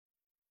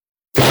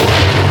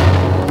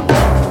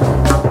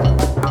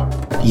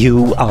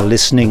You are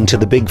listening to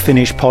the Big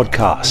Finish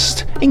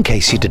podcast, in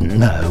case you didn't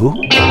know.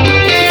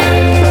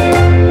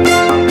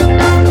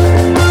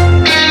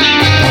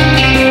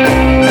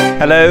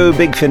 Hello,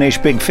 Big Finish,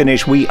 Big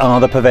Finish. We are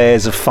the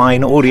purveyors of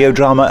fine audio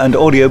drama and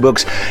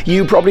audiobooks.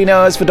 You probably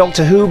know us for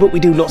Doctor Who, but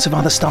we do lots of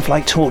other stuff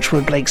like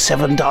Torchwood, Blake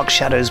 7, Dark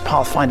Shadows,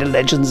 Pathfinder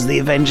Legends, The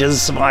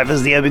Avengers,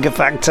 Survivors, The Omega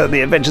Factor,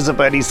 The Adventures of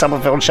Bernie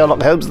Summerfield,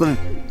 Sherlock Holmes, The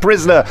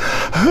Prisoner,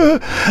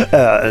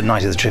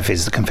 Night of the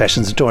Triffids, The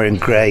Confessions of Dorian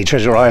Gray,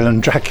 Treasure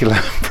Island, Dracula,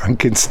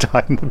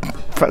 Frankenstein,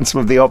 Phantom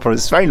of the Opera.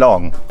 It's very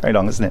long,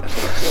 isn't it?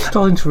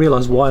 Starting to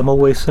realise why I'm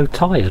always so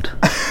tired.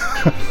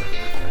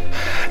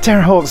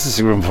 Terror Hawks,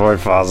 The Room 4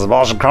 Files, The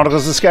Martian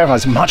Chronicles, The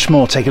Scarefights, much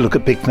more. Take a look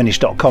at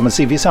bigfinish.com and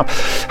see for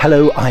yourself.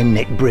 Hello, I'm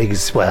Nick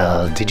Briggs.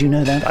 Well, did you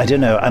know that? I don't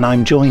know. And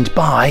I'm joined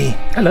by...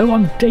 Hello,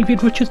 I'm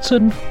David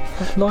Richardson.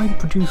 That line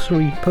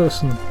producery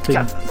person thing.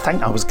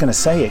 I was going to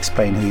say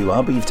explain who you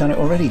are, but you've done it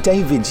already.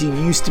 David, you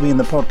used to be in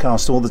the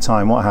podcast all the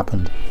time. What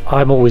happened?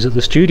 I'm always at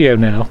the studio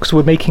now because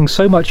we're making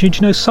so much. And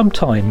you know,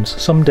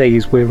 sometimes, some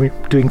days we're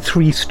doing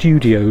 3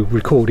 studio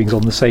recordings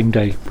on the same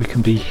day. We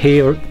can be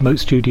here at Moat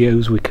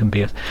Studios, we can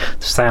be at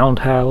Sound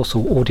House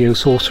or Audio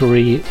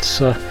Sorcery.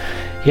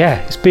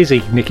 It's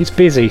busy, Nick, it's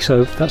busy,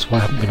 so that's why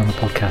I haven't been on the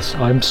podcast.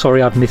 I'm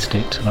sorry I've missed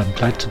it, and I'm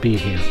glad to be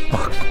here.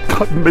 Oh,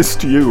 I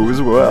missed you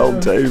as well,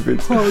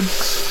 David.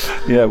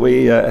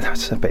 Yeah,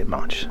 that's a bit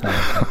much.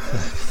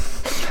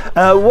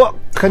 What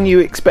can you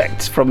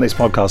expect from this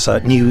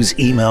podcast? News,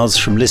 emails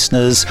from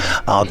listeners,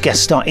 our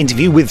guest star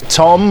interview with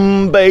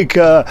Tom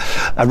Baker,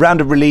 a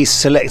random release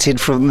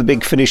selected from the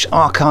Big Finish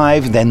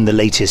archive, then the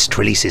latest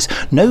releases.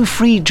 No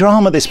free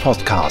drama this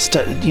podcast.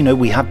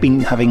 We have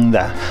been having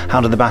the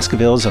Hound of the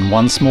Baskervilles and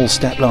One Small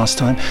Step last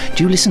time.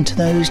 Do you listen to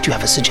those? Do you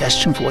have a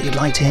suggestion for what you'd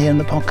like to hear in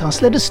the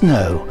podcast? Let us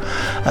know.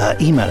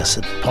 Email us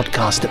at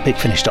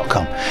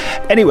podcast@bigfinish.com.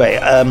 Anyway,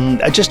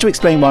 just to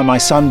explain why my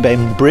son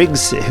Ben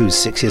Briggs, who's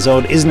 6 years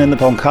old, isn't in the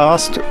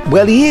podcast.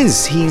 Well, he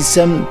is. He's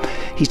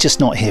just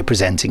not here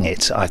presenting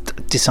it. I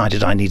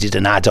decided I needed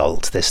an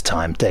adult this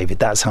time. David,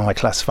 that's how I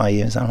classify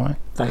you. Is that right?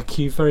 Thank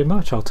you very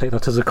much. I'll take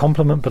that as a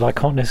compliment, but I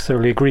can't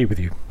necessarily agree with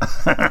you.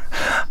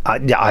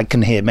 I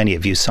can hear many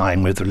of you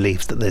sighing with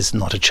relief that there's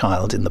not a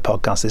child in the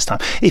podcast this time.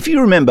 If you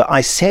remember,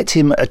 I set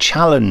him a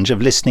challenge of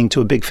listening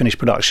to a Big Finish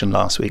production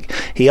last week.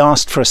 He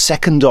asked for a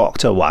Second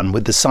Doctor one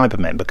with the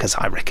Cybermen because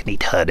I reckon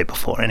he'd heard it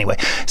before anyway.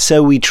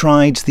 So we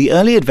tried The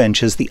Early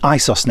Adventures, the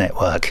ISOS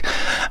network.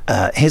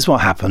 Here's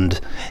what happened.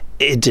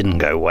 It didn't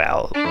go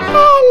well.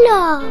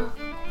 Hello.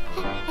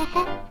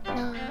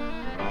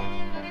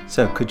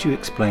 So, could you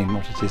explain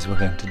what it is we're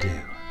going to do?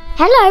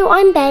 Hello,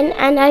 I'm Ben,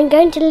 and I'm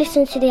going to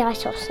listen to the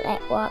ISOS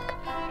network.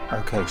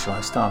 Okay, shall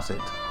I start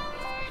it?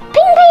 Ping,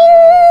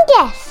 ping,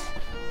 yes.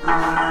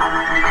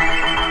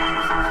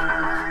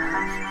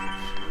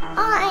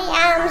 I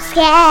am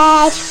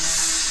scared.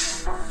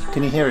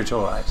 Can you hear it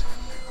all right?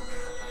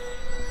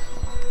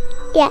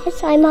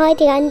 Yes, I'm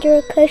hiding under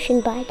a cushion,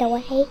 by the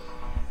way.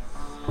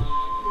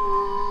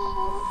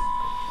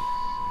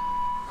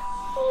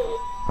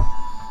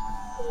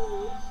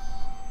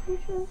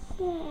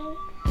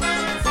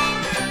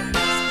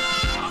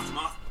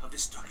 Aftermath of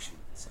destruction.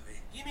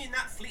 You mean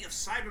that fleet of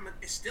Cybermen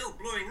is still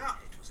blowing up?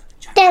 It was a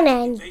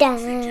gigantic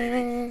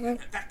Dun.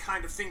 That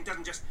kind of thing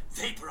doesn't just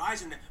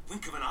vaporize in the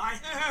wink of an eye.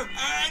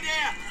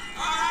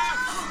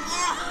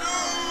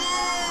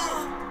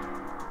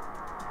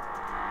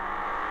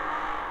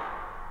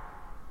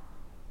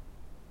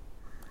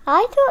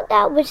 I thought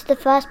that was the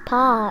first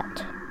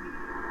part.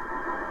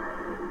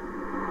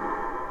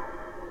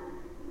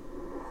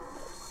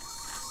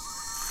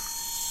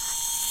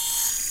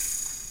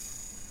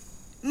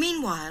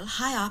 Meanwhile,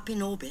 high up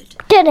in orbit,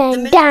 Dun, the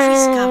military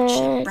dun. scout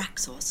ship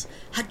Braxos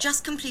had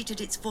just completed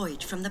its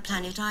voyage from the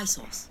planet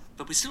Isos.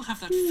 But we still have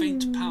that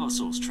faint power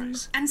source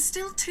trace. And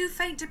still too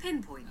faint to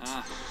pinpoint.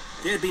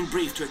 They had been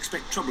briefed to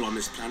expect trouble on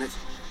this planet,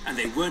 and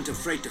they weren't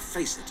afraid to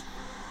face it.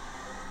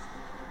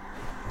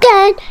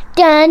 Dun,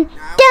 dun,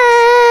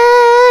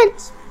 dun.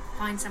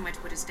 Find somewhere to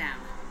put us down.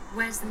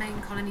 Where's the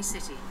main colony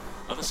city?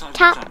 Other side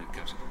Tap. of the planet,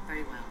 Captain.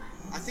 Very well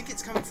then. I think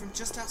it's coming from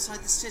just outside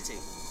the city.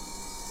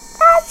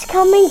 That's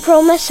coming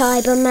from a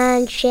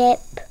Cyberman ship.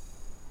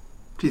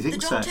 Do you The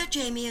think so? Doctor,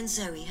 Jamie and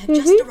Zoe had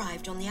just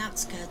arrived on the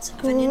outskirts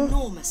of an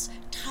enormous,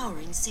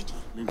 towering city.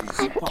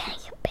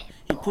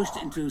 He pushed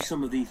it into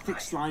some of the thick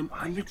slime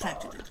and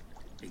retracted it,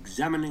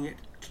 examining it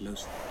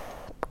closely.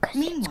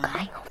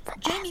 Meanwhile,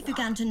 Jamie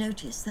began to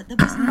notice that there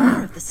was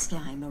more of the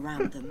slime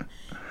around them.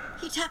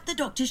 He tapped the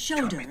Doctor's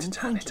shoulder and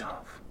pointed.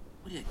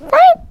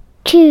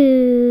 Thank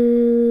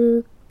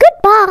you.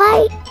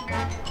 Goodbye.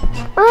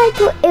 I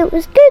thought it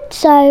was good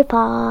so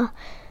far,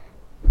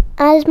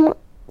 as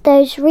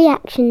those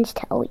reactions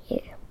tell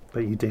you.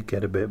 But you did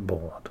get a bit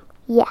bored.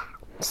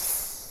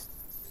 Yes.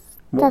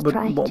 That's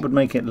right. What would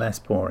make it less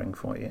boring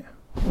for you?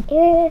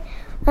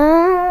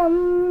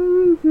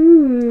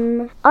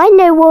 I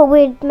know what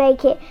would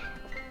make it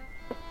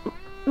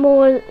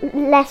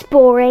less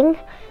boring.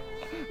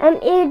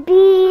 It would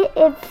be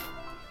if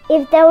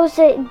if there was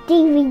a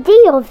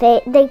DVD of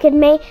it, they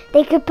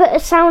could put a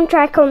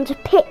soundtrack onto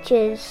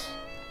pictures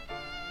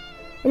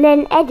and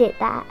then edit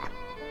that.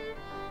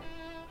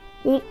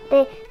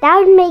 That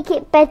would make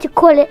it better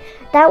quality.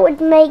 That would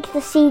make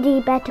the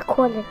CD better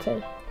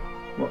quality.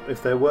 What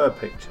if there were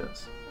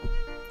pictures?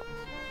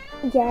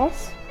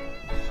 Yes.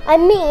 I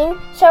mean,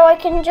 so I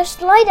can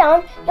just lie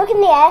down, look in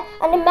the air,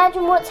 and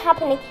imagine what's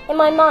happening in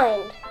my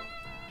mind.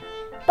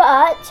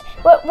 But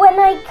when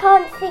I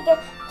can't figure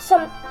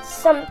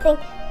something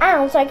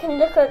out, I can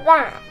look at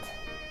that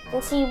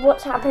and see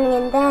what's happening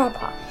in their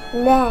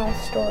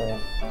story.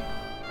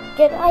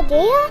 Good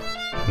idea?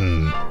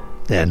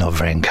 They're not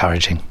very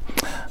encouraging.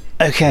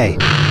 Okay,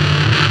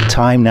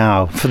 time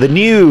now for the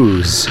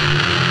news.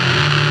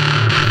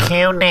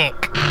 Cue Nick.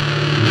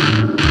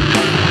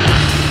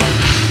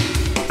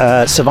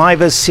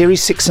 Survivors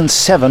Series 6 and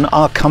 7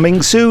 are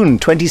coming soon.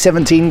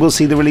 2017 will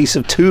see the release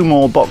of 2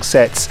 more box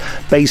sets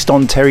based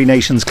on Terry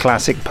Nation's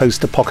classic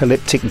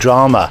post-apocalyptic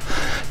drama.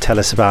 Tell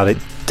us about it,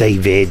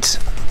 David.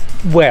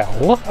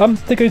 Well,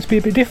 they're going to be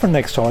a bit different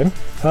next time.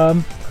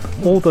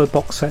 All the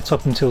box sets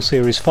up until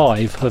Series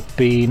 5 have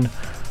been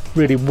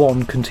really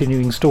one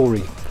continuing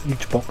story.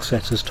 Each box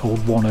set has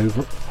told one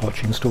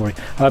overarching story.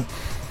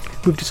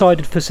 We've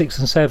decided for 6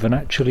 and 7,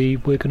 actually,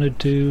 we're going to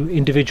do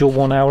individual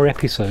 1-hour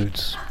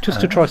episodes, just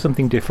to try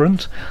something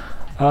different.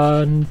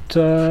 And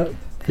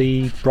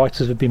the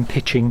writers have been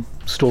pitching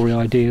story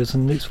ideas,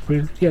 and it's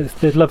really,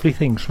 there's lovely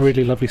things,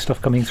 really lovely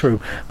stuff coming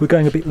through. We're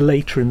going a bit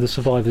later in the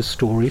Survivors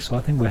story, so I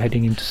think we're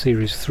heading into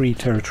Series 3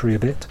 territory a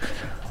bit.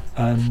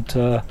 And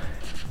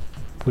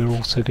we're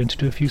also going to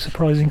do a few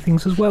surprising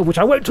things as well, which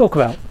I won't talk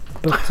about.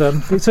 But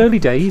it's early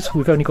days.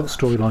 We've only got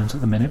storylines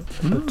at the minute,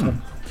 but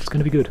it's going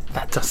to be good.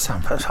 That does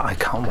sound... I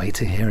can't wait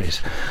to hear it,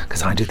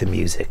 because I do the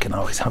music and I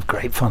always have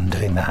great fun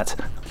doing that.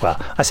 Well,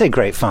 I say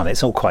great fun,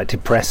 it's all quite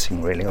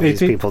depressing, really, all these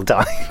people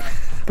dying.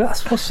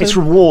 That's what's so... It's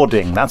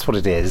rewarding, that's what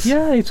it is.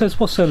 Yeah, it's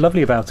what's so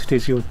lovely about it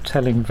is you're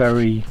telling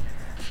very,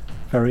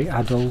 very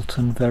adult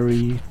and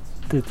very...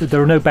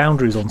 There are no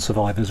boundaries on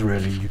Survivors,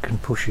 really. You can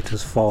push it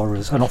as far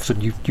as... And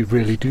often you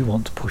really do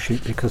want to push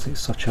it because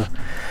it's such a...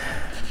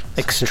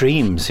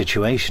 extreme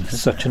situation.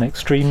 Such an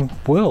extreme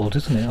world,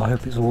 isn't it? I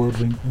hope it's a world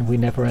we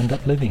never end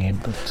up living in.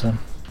 But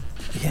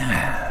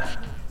yeah,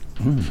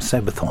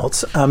 sober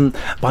thoughts.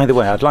 By the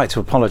way, I'd like to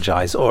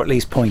apologise, or at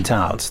least point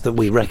out that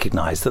we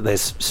recognise that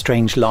there's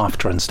strange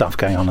laughter and stuff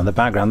going on in the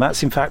background.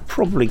 That's in fact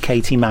probably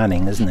Katie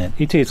Manning, isn't it?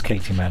 It is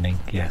Katie Manning,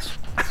 yes.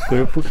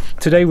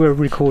 Today we're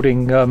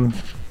recording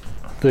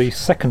the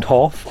second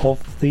half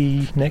of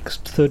the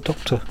next Third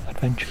Doctor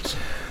adventures,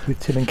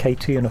 with Tim and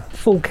Katie and a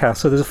full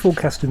cast. So there's a full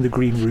cast in the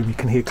green room. You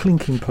can hear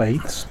clinking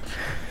plates.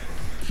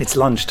 It's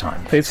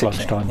lunchtime. It's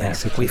lunchtime,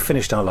 basically. We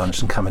finished our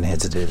lunch and come in here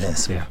to do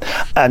this. Yeah.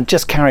 And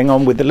just carrying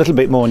on with a little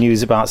bit more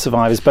news about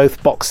Survivors,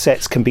 both box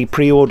sets can be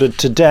pre-ordered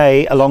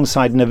today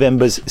alongside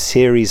November's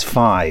Series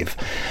 5.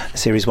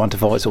 Series 1 to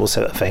 4 is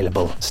also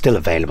available, still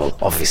available,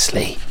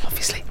 obviously.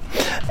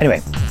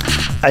 Anyway,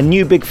 a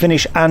new Big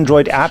Finish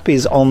Android app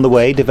is on the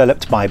way,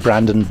 developed by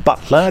Brandon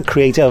Butler,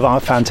 creator of our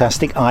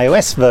fantastic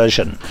iOS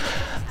version.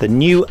 The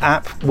new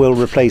app will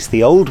replace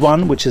the old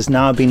one, which has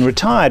now been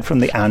retired from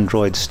the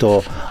Android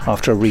store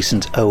after a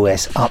recent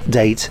OS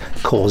update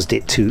caused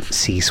it to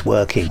cease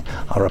working.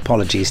 Our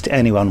apologies to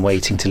anyone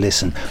waiting to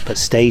listen, but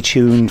stay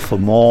tuned for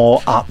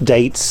more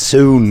updates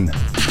soon.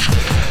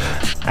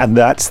 And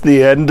that's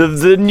the end of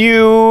the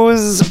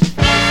news.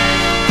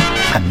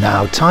 And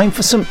now, time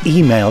for some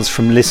emails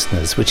from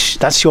listeners, which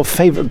that's your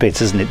favourite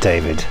bit, isn't it,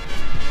 David?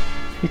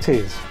 It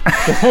is.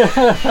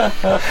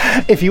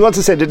 If you want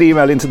to send an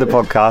email into the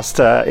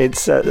podcast,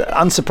 it's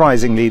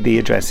unsurprisingly, the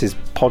address is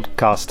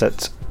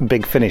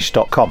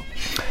podcast@bigfinish.com.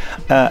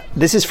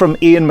 This is from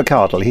Ian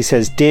McCardle. He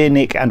says, "Dear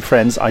Nick and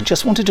friends, I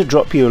just wanted to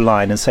drop you a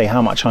line and say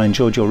how much I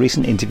enjoyed your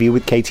recent interview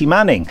with Katie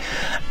Manning.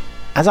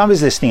 As I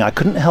was listening, I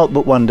couldn't help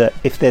but wonder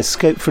if there's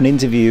scope for an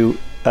interview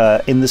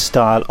in the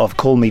style of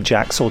Call Me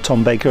Jax or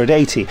Tom Baker at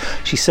 80.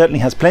 She certainly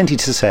has plenty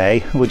to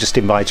say. We'll just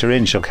invite her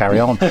in, she'll carry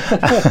on.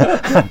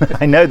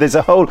 I know there's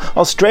a whole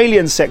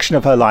Australian section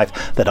of her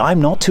life that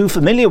I'm not too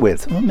familiar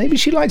with. Well, maybe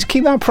she'd like to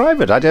keep that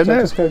private, I don't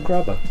know. Just go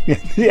grab her.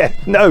 Yeah,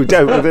 no,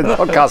 don't. The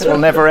podcast will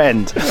never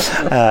end.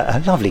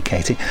 Lovely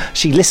Katie.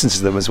 She listens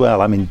to them as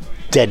well. I'm in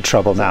dead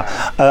trouble now.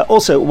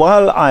 Also,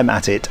 while I'm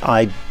at it,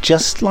 I'd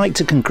just like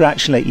to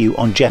congratulate you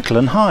on Jekyll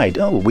and Hyde.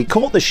 Oh, we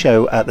caught the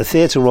show at the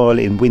Theatre Royal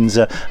in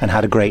Windsor and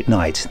had a great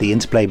night. The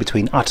interplay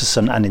between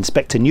Utterson and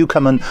Inspector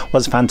Newcomen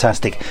was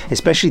fantastic,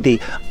 especially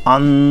the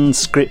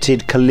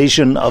unscripted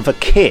collision of a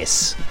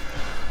kiss.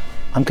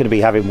 I'm going to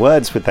be having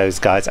words with those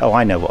guys. Oh,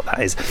 I know what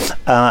that is.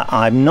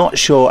 I'm not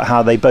sure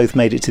how they both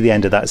made it to the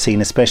end of that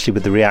scene, especially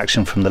with the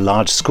reaction from the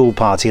large school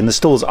party in the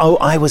stalls. Oh,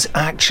 I was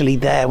actually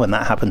there when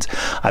that happened.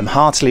 I'm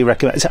heartily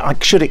recommend. I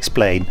should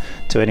explain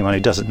to anyone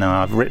who doesn't know,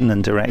 I've written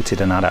and directed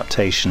an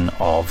adaptation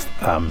of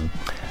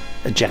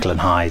Jekyll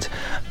and Hyde,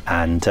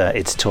 and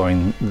it's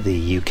touring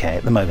the UK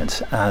at the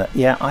moment.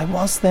 Yeah, I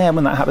was there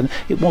when that happened.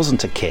 It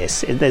wasn't a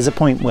kiss. There's a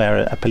point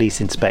where a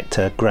police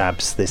inspector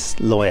grabs this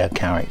lawyer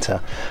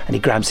character, and he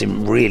grabs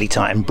him really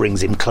tight and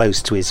brings him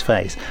close to his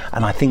face,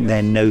 and I think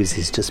their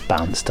noses just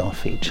bounced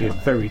off each other. A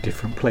very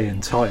different play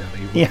entirely,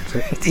 wasn't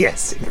it?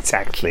 Yes,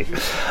 exactly.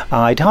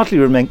 I'd heartily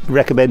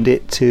recommend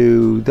it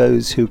to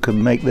those who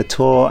can make the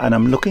tour, and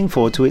I'm looking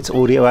forward to its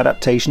audio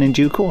adaptation in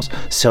due course.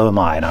 So am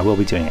I, and I will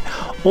be doing it.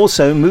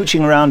 Also,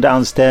 mooching around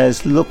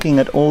downstairs, looking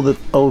at all the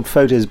old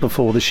photos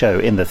before the show,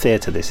 in the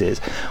theatre this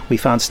is, we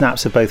found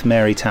snaps of both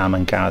Mary Tam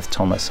and Gareth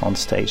Thomas on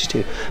stage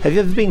too. Have you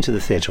ever been to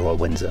the Theatre Royal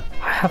Windsor?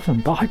 I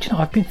haven't, but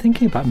I've been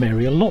thinking about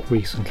Mary a lot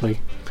recently.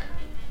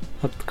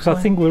 Because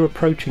I think we're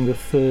approaching the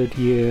 3rd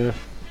year,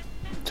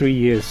 3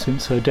 years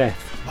since her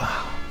death.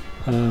 Wow.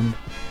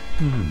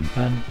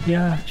 And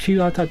yeah,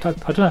 I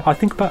don't know, I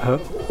think about her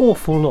an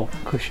awful lot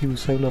because she was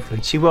so lovely.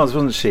 She was,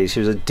 wasn't she? She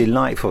was a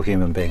delightful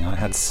human being. I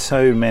had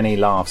so many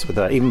laughs with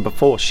her, even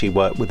before she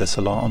worked with us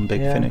a lot on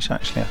Big Finish,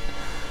 actually.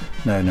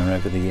 I've known her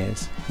over the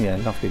years. Yeah,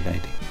 lovely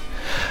lady.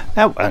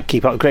 Now,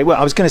 keep up the great work.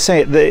 I was going to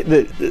say,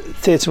 the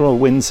Theatre Royal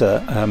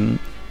Windsor,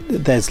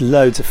 there's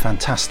loads of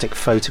fantastic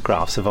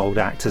photographs of old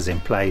actors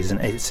in plays,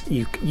 and it's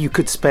you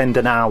could spend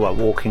an hour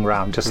walking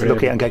around just looking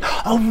at it and going,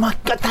 oh my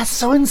God, that's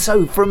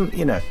so-and-so from,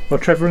 Well,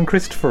 Trevor and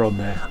Christopher on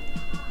there.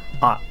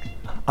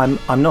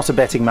 I'm not a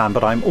betting man,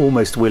 but I'm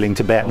almost willing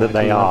to bet that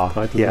they are.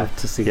 I'd love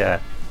to see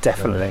that.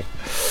 Definitely.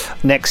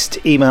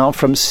 Next email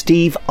from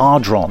Steve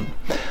Ardron,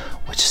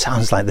 which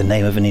sounds like the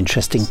name of an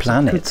interesting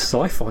planet. Good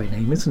sci-fi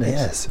name, isn't it?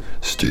 Yes.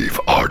 Steve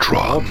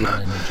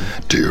Ardron,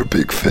 dear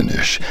Big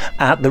Finish.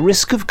 At the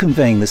risk of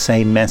conveying the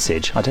same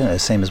message, I don't know, the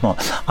same as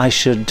what, I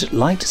should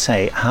like to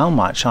say how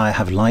much I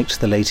have liked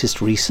the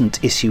latest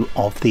recent issue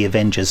of The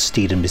Avengers,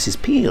 Steed and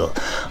Mrs. Peel.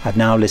 I've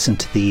now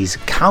listened to these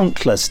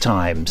countless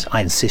times.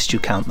 I insist you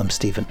count them,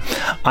 Stephen.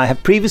 I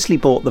have previously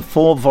bought the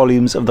 4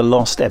 volumes of the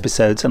Lost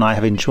episodes, and I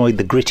have enjoyed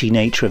the gritty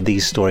nature of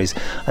these stories,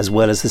 as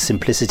well as the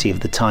simplicity of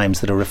the times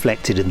that are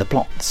reflected in the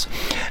plot.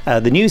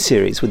 The new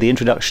series with the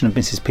introduction of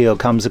Mrs. Peel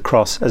comes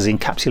across as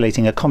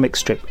encapsulating a comic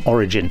strip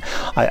origin.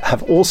 I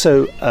have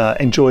also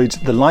enjoyed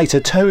the lighter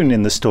tone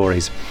in the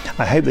stories.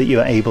 I hope that you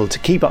are able to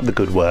keep up the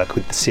good work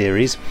with the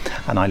series,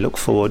 and I look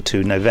forward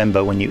to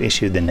November when you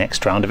issue the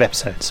next round of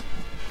episodes.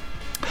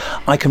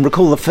 I can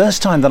recall the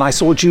first time that I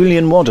saw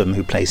Julian Wadham,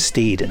 who plays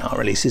Steed in our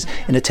releases,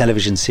 in a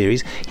television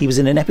series. He was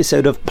in an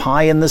episode of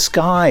Pie in the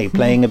Sky,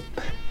 playing a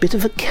bit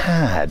of a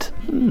cad.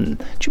 Do you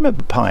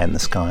remember Pie in the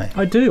Sky?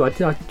 I do. I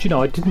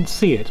didn't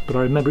see it, but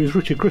I remember it was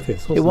Richard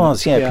Griffiths, wasn't it? It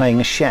was, yeah, playing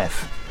a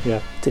chef.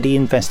 Yeah. Did he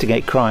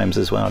investigate crimes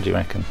as well, do you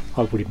reckon?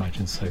 I would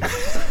imagine so.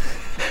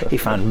 He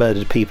found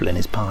murdered people in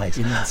his pies.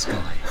 In the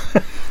sky.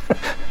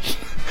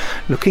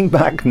 Looking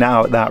back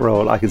now at that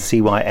role, I can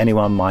see why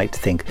anyone might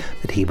think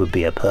that he would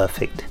be a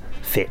perfect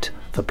fit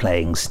for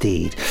playing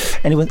Steed.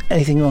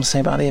 Anything you want to say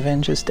about the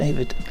Avengers,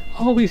 David?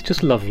 Oh, he's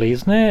just lovely,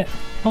 isn't it?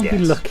 Aren't we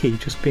Yes. lucky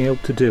just being able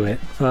to do it?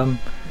 I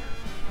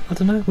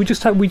don't know. We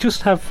just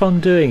have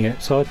fun doing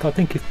it. So I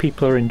think if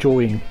people are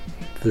enjoying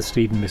the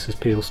Steed and Mrs.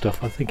 Peel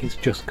stuff, I think it's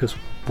just because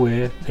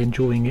we're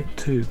enjoying it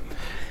too.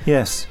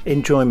 Yes,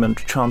 enjoyment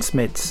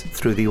transmits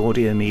through the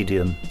audio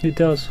medium. It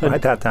does.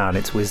 Write that down,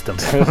 it's wisdom.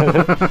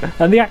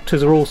 And the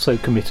actors are also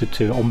committed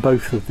to it on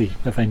both of the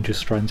Avengers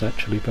strands,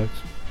 actually.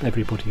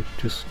 Everybody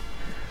just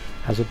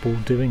has a ball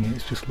doing it.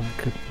 It's just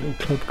like a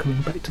little club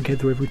coming back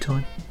together every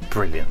time.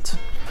 Brilliant.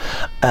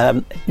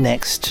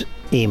 Next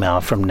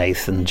email from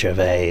Nathan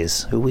Gervais,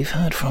 who we've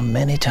heard from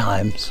many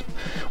times.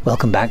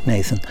 Welcome back,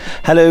 Nathan.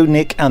 Hello,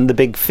 Nick and the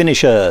Big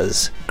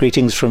Finishers.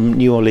 Greetings from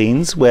New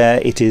Orleans, where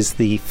it is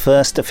the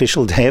first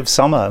official day of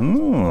summer.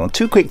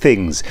 2 quick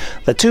things.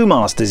 The Two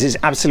Masters is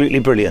absolutely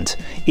brilliant.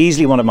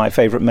 Easily one of my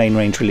favourite main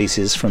range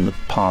releases from the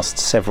past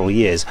several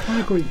years. I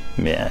agree.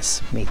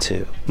 Yes, me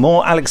too.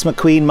 More Alex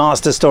McQueen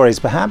master stories,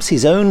 perhaps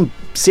his own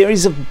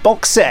series of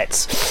box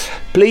sets.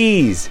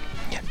 Please.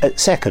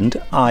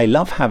 Second, I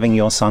love having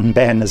your son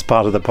Ben as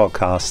part of the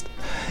podcast.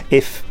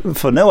 If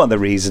for no other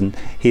reason,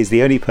 he's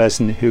the only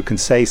person who can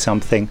say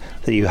something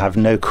that you have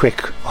no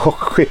quick or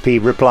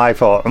quippy reply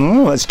for.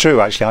 That's true,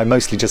 actually. I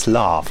mostly just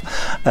laugh.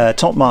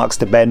 Top marks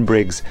to Ben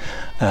Briggs.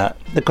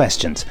 The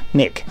questions.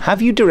 Nick,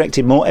 have you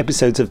directed more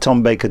episodes of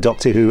Tom Baker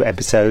Doctor Who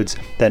episodes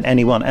than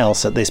anyone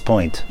else at this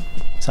point?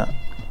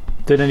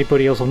 Than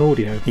anybody else on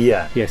audio?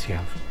 Yeah. Yes, you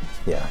have.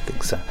 Yeah, I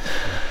think so.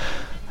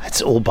 It's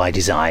all by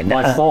design.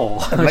 By far.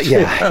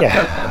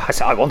 Yeah.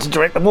 I want to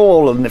direct them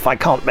all, and if I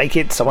can't make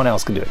it, someone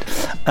else can do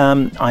it.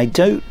 I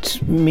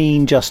don't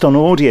mean just on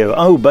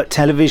audio. But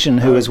television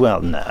Who as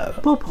well? No.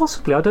 Well,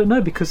 possibly. I don't know,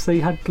 because they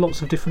had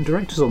lots of different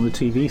directors on the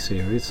TV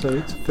series, so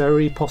it's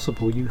very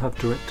possible you have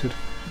directed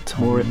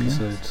more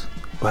episodes.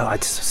 Well,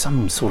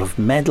 some sort of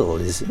medal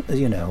is,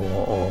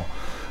 or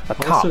a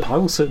cup. I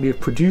will certainly have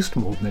produced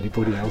more than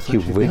anybody else.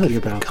 You will? Thinking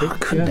about it.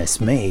 Goodness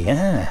me,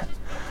 yeah.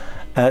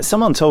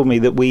 Someone told me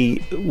that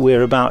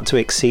we're about to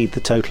exceed the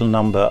total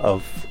number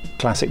of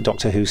classic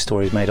Doctor Who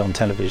stories made on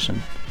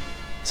television.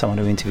 someone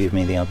who interviewed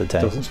me the other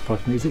day. Doesn't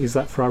surprise me. Is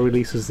that for our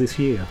releases this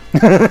year?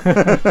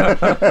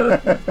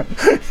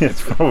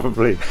 Yes,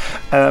 probably.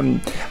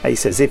 He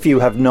says, if you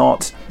have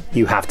not,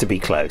 you have to be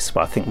close.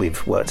 Well, I think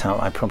we've worked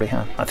out I probably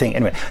have. I think,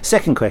 anyway.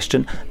 Second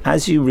question,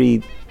 as you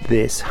read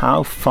this,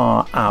 how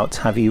far out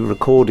have you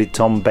recorded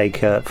Tom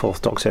Baker,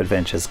 Fourth Doctor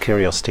Adventures,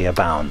 Curiosity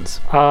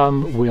Abounds?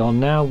 We are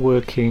now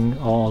working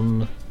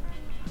on...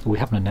 We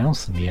haven't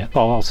announced them yet.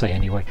 Oh, I'll say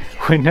anyway.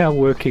 We're now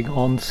working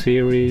on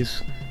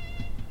series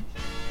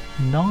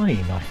 9,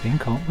 I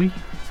think, aren't we?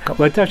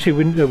 Well, actually,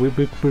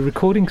 we're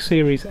recording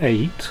series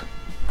 8.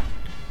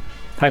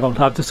 Hang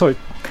on, sorry.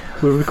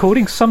 We're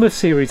recording some of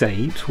series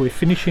 8. We're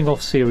finishing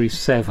off series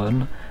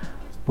 7.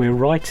 We're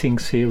writing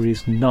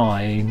series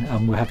 9,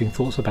 and we're having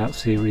thoughts about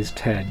series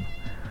 10.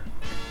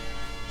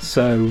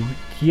 So,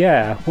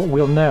 yeah, what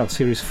we'll now,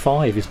 series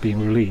 5 is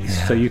being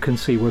released, so you can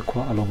see we're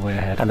quite a long way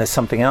ahead. And there's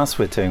something else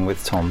we're doing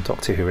with Tom,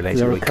 Doctor Who related.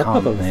 There are we a couple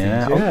can't. of other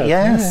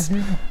Yeah. things,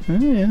 Oh,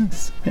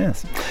 yes.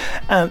 Yes.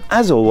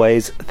 As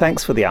always,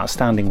 thanks for the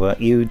outstanding work.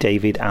 You,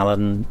 David,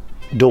 Alan,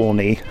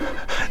 Dorney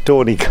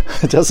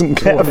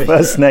doesn't get a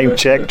first name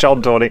check.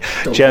 John Dorney,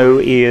 Joe,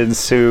 Ian,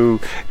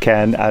 Sue,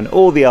 Ken, and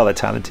all the other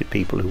talented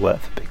people who work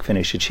for Big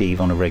Finish achieve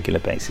on a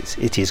regular basis.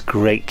 It is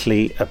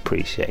greatly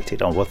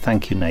appreciated. Oh, well,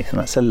 thank you, Nathan.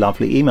 That's a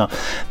lovely email.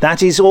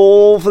 That is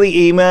all for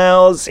the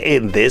emails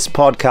in this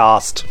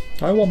podcast.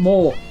 I want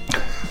more.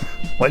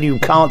 Well, you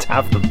can't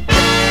have them.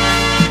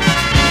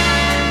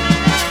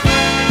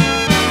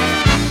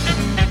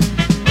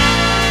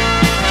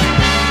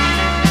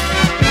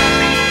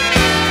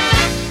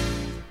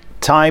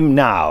 Time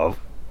now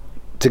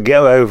to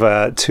go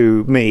over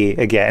to me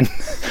again.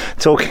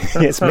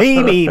 It's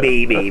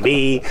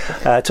me.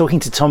 Talking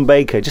to Tom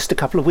Baker just a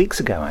couple of weeks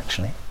ago,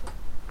 actually.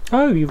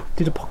 Oh, you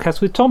did a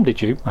podcast with Tom,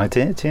 did you? I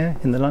did, yeah,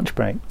 in the lunch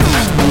break.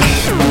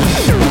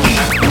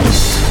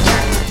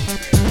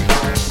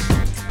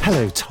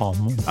 Hello,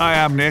 Tom. I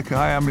am Nick.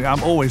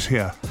 I'm always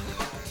here.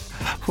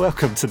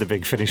 Welcome to the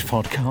Big Finish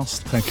podcast.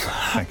 Thank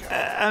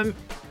you.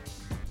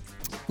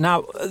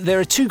 Now, there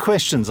are two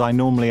questions I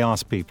normally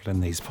ask people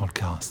in these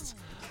podcasts.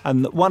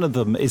 And one of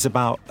them is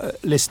about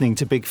listening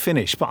to Big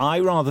Finish, but I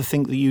rather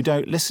think that you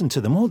don't listen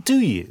to them, or do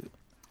you?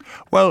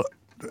 Well,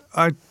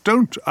 I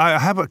don't. I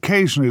have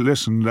occasionally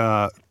listened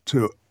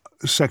to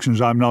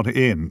sections I'm not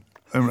in,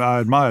 and I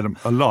admire them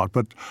a lot,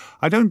 but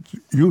I don't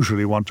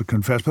usually want to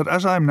confess. But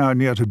as I'm now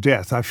near to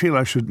death, I feel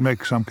I should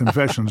make some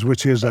confessions,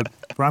 which is that,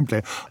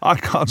 frankly, I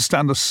can't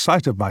stand the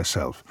sight of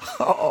myself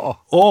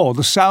or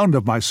the sound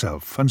of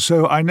myself. And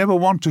so I never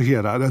want to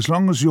hear that, as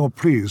long as you're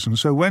pleased. And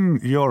so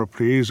when you're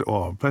pleased,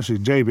 or especially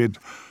David,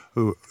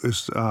 who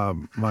is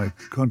my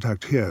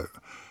contact here,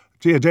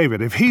 dear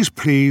David, if he's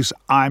pleased,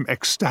 I'm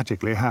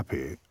ecstatically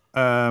happy.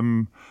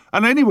 And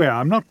anyway,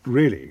 I'm not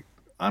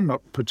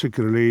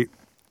particularly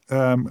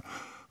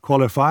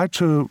qualified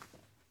to,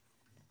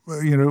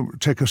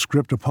 take a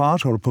script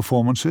apart or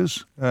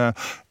performances.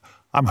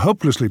 I'm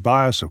hopelessly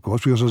biased, of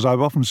course, because as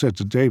I've often said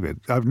to David,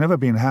 I've never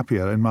been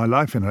happier in my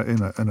life in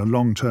a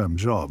long-term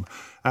job.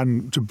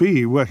 And to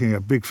be working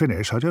at Big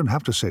Finish, I don't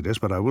have to say this,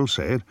 but I will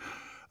say it,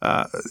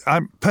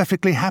 I'm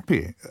perfectly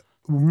happy.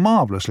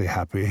 Marvellously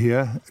happy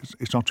here.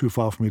 It's not too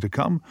far for me to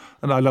come,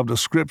 and I love the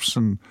scripts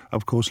and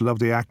of course love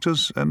the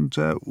actors, and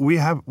we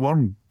have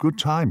one good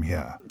time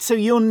here. So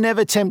you're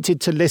never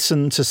tempted to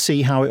listen to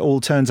see how it all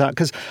turns out?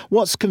 Because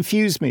what's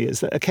confused me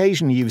is that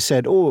occasionally you've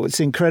said, it's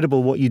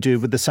incredible what you do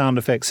with the sound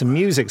effects and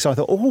music, so I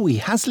thought, he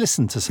has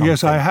listened to something.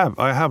 Yes, I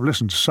have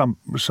listened to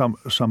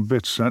some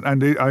bits,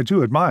 and I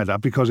do admire that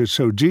because it's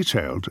so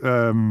detailed.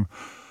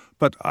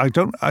 But I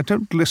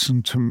don't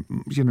listen to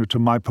to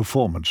my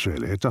performance,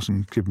 really. It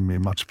doesn't give me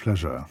much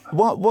pleasure.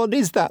 What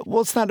is that?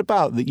 What's that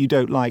about that you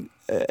don't like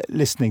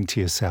listening to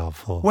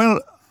yourself? Or? Well,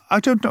 I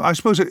don't know. I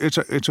suppose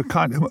it's a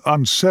kind of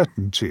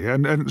uncertainty,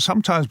 and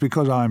sometimes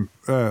because I'm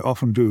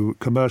often do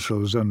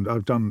commercials and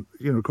I've done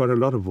quite a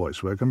lot of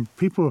voice work, and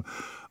people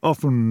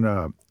often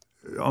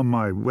on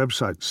my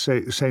website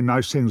say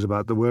nice things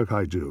about the work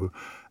I do.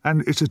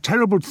 And it's a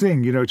terrible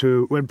thing,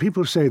 when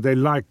people say they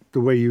like the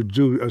way you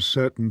do a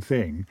certain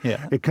thing.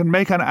 Yeah. It can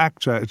make an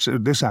actor,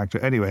 this actor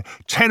anyway,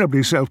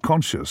 terribly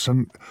self-conscious.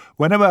 And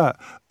whenever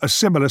a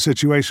similar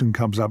situation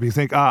comes up, you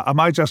think, am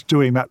I just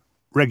doing that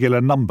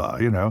regular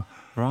number,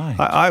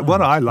 Right.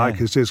 What I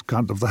like is this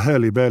kind of the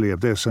hurly-burly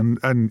of this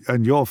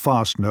and your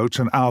fast notes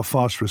and our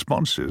fast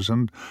responses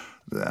and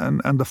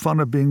the fun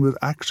of being with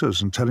actors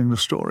and telling the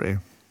story.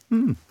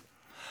 Hmm.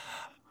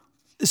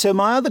 So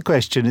my other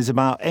question is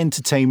about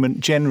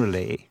entertainment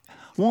generally.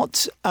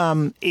 What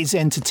is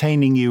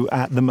entertaining you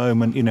at the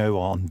moment,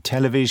 on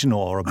television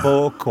or a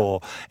book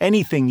or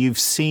anything you've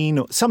seen,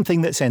 or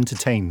something that's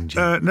entertained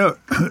you? No,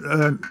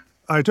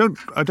 I don't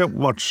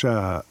watch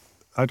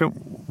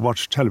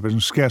television,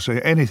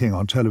 scarcely anything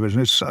on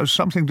television. It's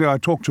something that I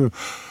talk to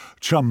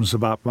chums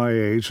about my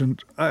age, and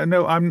I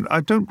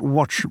don't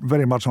watch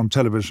very much on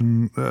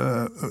television.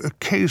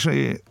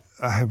 Occasionally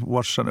I have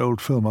watched an old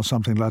film or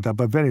something like that,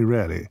 but very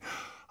rarely.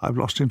 I've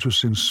lost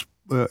interest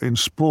in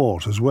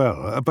sport as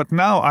well. But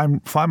now I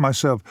find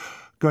myself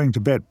going to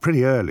bed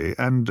pretty early,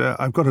 and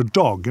I've got a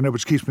dog,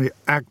 which keeps me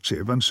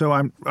active, and so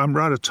I'm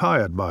rather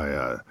tired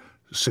by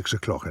 6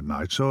 o'clock at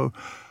night. So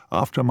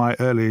after my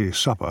early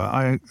supper,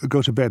 I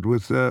go to bed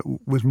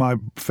with my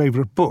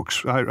favourite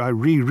books. I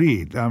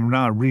reread. I'm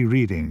now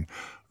rereading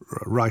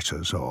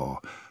writers, or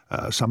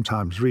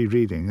sometimes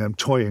rereading. I'm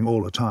toying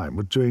all the time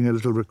with doing a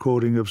little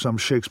recording of some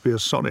Shakespeare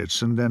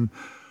sonnets, and then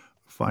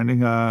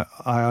finding I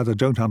either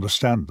don't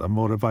understand them,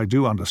 or if I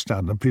do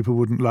understand them, people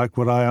wouldn't like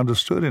what I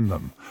understood in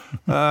them.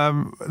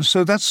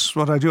 So that's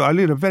what I do. I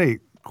lead a very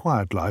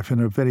quiet life in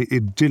a very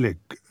idyllic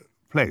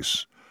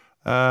place.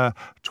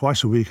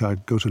 Twice a week I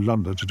go to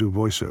London to do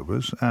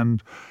voiceovers,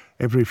 and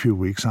every few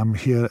weeks I'm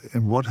here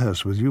in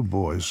Wadhurst with you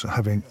boys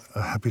having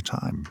a happy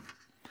time.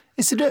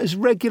 Is it as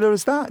regular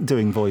as that,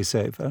 doing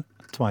voiceover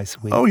twice a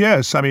week? Oh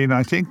yes, I mean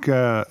I think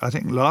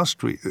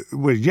last week,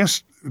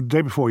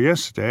 day before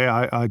yesterday,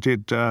 I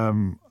did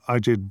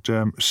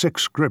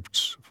 6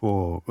 scripts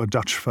for a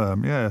Dutch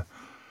firm. Yeah,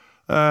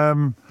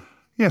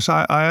 yes,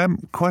 I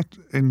am quite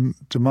in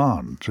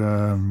demand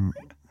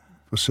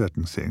for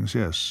certain things.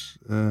 Yes,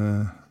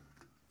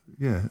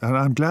 yeah, and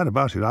I'm glad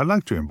about it. I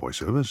like doing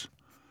voiceovers.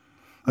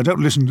 I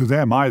don't listen to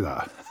them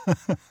either.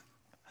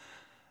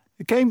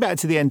 Going back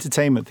to the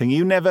entertainment thing,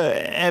 you never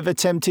ever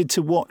tempted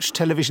to watch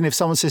television if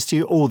someone says to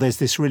you, "Oh, there's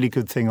this really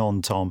good thing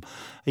on, Tom."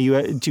 Do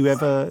you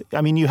ever?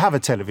 I mean, you have a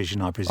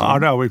television, I presume. Oh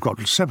no, we've got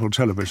several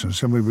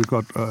televisions. I mean, we've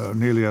got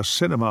nearly a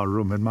cinema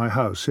room in my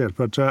house. Yes,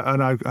 but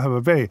and I have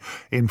a very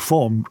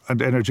informed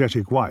and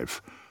energetic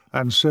wife,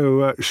 and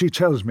so she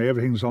tells me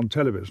everything's on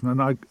television,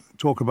 and I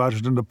talk about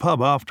it in the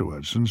pub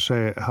afterwards and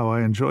say how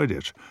I enjoyed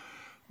it.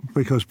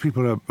 Because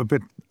people are a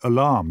bit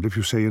alarmed if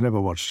you say you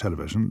never watch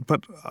television.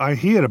 But I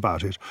hear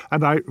about it,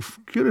 and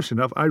curious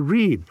enough, I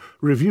read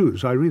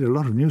reviews. I read a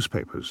lot of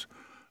newspapers,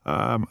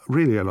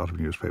 really a lot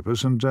of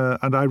newspapers, and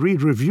I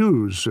read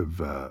reviews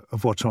of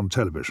what's on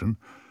television,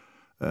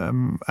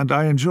 and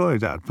I enjoy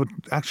that. But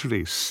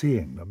actually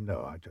seeing them,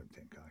 no, I don't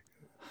think.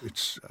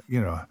 It's,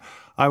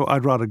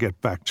 I'd rather get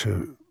back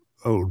to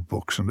old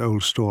books and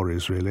old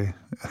stories, really.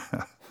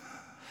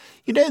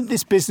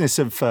 This business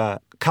of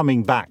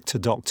coming back to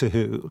Doctor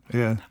Who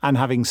and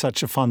having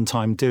such a fun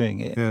time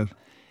doing it,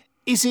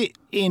 is it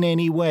in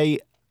any way,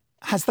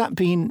 has that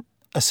been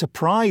a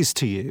surprise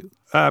to you?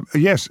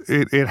 Yes,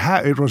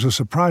 it was a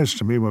surprise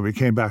to me when we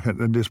came back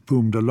and this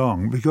boomed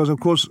along, because,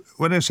 of course,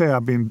 when I say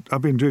I've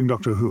been doing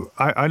Doctor Who,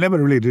 I never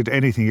really did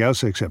anything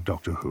else except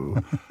Doctor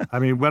Who. I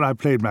mean, when I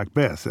played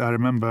Macbeth, I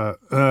remember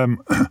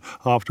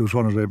afterwards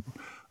one of the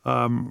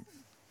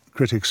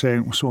critics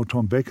saying, saw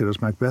Tom Baker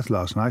as Macbeth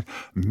last night.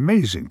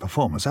 Amazing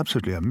performance,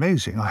 absolutely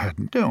amazing. I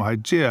had no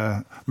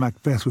idea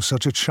Macbeth was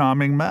such a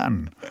charming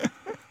man.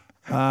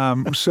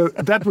 So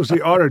that was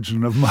the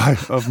origin of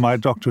my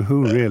Doctor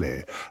Who,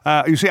 really.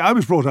 You see, I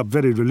was brought up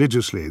very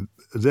religiously.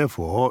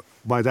 Therefore,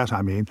 by that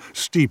I mean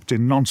steeped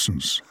in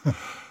nonsense.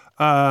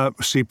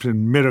 Steeped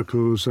in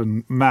miracles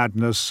and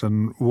madness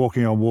and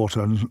walking on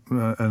water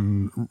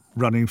and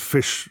running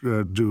fish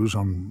doos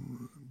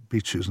on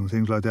beaches and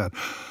things like that.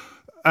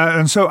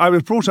 And so I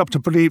was brought up to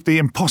believe the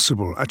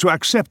impossible, to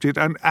accept it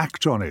and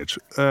act on it.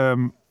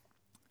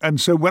 And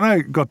so when I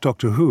got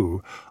Doctor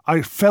Who,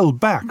 I fell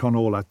back on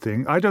all that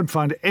thing. I don't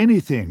find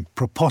anything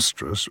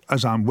preposterous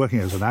as I'm working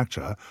as an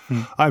actor.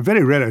 I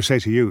very rarely say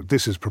to you,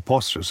 this is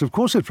preposterous. Of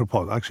course it's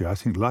preposterous. Actually, I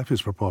think life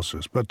is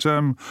preposterous. But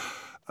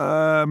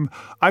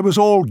I was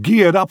all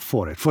geared up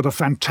for it, for the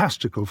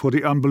fantastical, for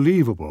the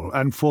unbelievable,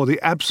 and for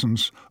the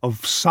absence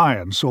of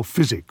science or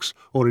physics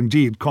or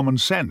indeed common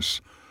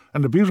sense.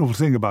 And the beautiful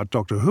thing about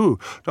Doctor Who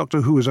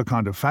is a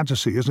kind of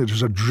fantasy, isn't it?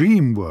 It's a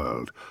dream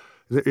world.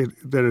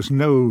 There is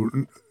no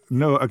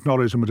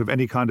acknowledgement of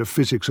any kind of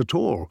physics at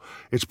all.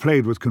 It's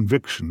played with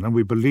conviction, and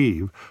we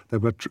believe that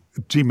we're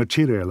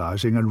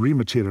dematerializing and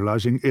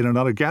rematerializing in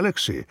another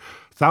galaxy,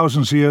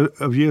 thousands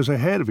of years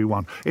ahead, if we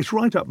want. It's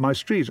right up my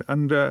street.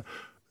 And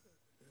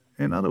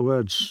in other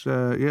words,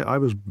 I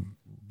was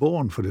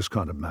born for this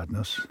kind of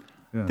madness.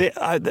 Yeah.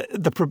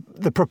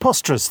 The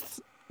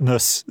preposterous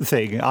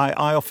thing,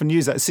 I often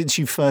use that since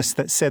you first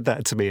said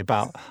that to me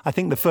about, I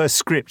think the first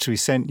script we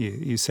sent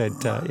you said,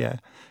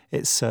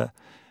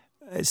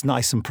 it's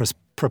nice and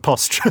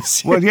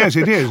preposterous. Well, yes,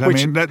 it is. I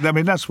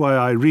mean, that's why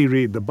I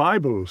reread the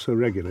Bible so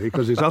regularly,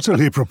 because it's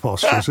utterly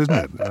preposterous, isn't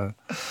it?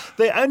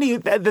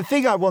 The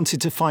thing I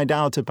wanted to find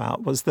out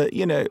about was that,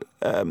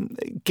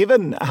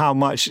 given how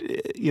much,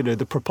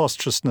 the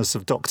preposterousness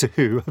of Doctor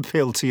Who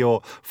appealed to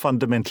your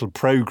fundamental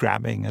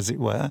programming, as it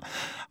were,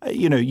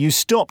 you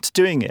stopped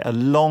doing it a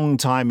long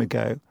time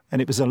ago,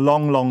 and it was a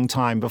long, long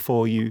time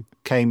before you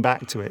came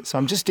back to it. So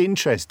I'm just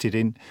interested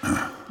in,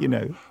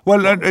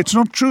 Well, it's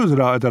not true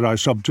that I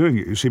stopped doing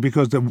it, you see,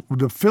 because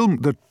the film,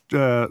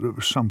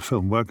 some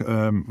film work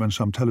and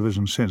some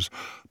television since,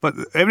 but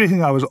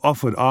everything I was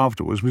offered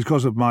afterwards was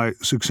because of my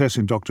success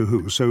in Doctor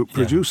Who. So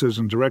producers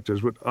and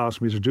directors would ask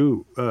me to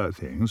do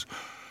things.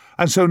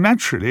 And so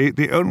naturally,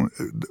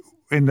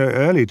 in the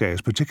early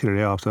days,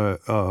 particularly after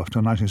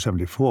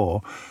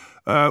 1974,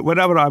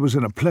 whenever I was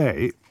in a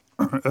play,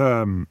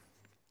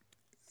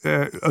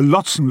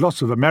 lots and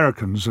lots of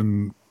Americans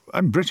and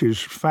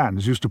British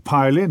fans used to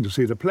pile in to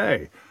see the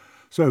play.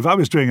 So if I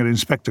was doing an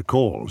Inspector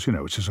Calls,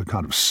 which is a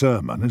kind of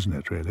sermon, isn't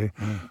it, really?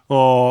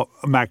 Or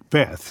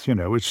Macbeth,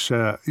 which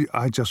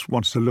I just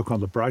wanted to look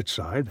on the bright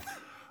side,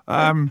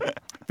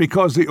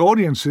 because the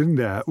audience in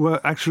there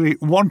were actually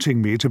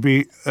wanting me to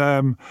be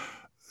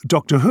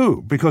Doctor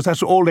Who, because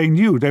that's all they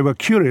knew. They were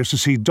curious to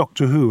see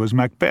Doctor Who as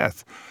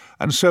Macbeth.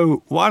 And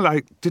so while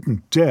I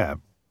didn't dare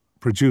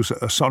produce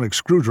a sonic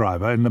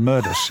screwdriver in the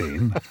murder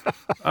scene.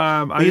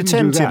 Were you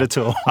tempted at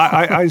all?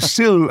 I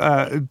still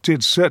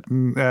did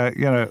certain,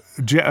 I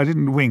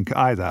didn't wink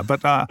either,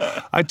 but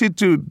I did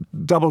do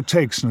double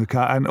takes in the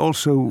car and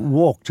also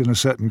walked in a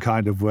certain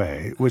kind of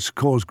way, which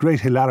caused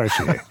great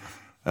hilarity.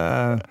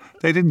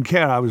 They didn't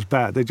care I was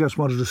bad. They just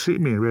wanted to see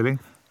me, really.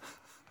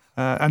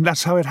 And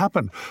that's how it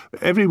happened.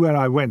 Everywhere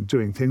I went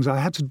doing things, I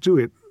had to do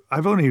it.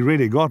 I've only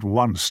really got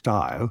one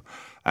style,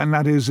 and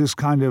that is this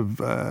kind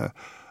of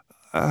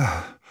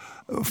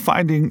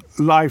finding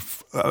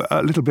life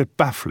a little bit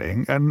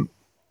baffling and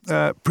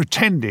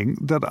pretending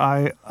that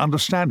I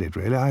understand it,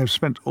 really. I have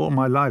spent all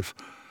my life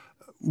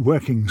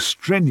working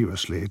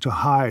strenuously to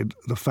hide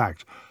the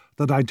fact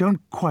that I don't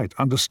quite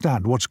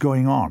understand what's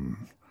going on.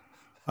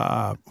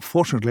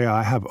 Fortunately,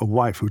 I have a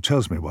wife who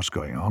tells me what's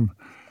going on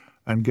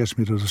and gets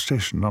me to the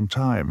station on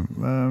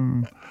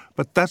time.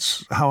 But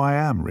that's how I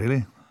am,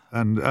 really.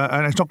 And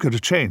it's not going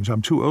to change.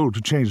 I'm too old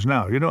to change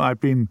now.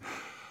 I've been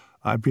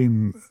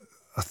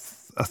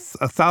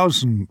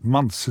 1,000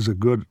 months is a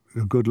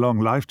good long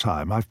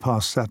lifetime. I've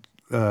passed that,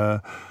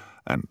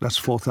 and that's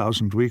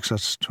 4,000 weeks.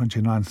 That's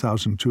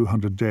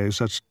 29,200 days.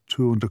 That's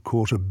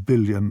 2.25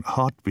 billion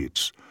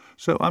heartbeats.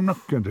 So I'm not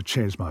going to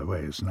change my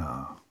ways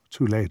now.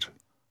 Too late.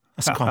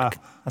 That's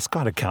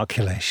quite a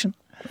calculation.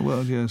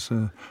 Well, yes.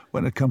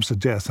 When it comes to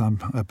death, I'm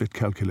a bit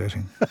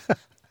calculating.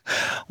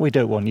 We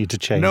don't want you to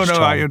change. No,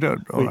 Tom. you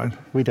don't. All right.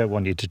 We don't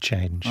want you to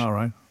change. All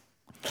right.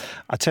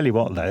 I tell you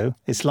what, though,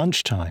 it's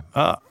lunchtime.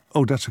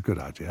 Oh, that's a good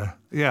idea.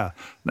 Yeah.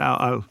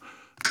 Now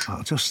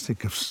I'll just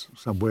think of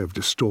some way of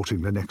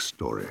distorting the next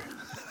story.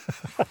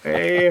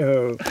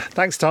 Hey-ho.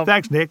 Thanks, Tom.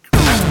 Thanks, Nick.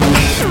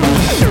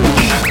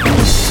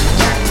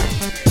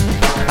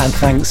 And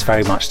thanks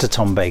very much to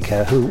Tom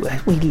Baker, who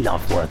we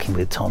love working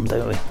with Tom,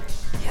 don't we?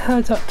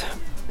 Yeah,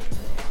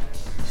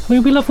 we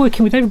love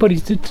working with everybody.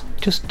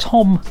 Just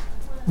Tom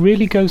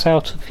really goes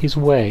out of his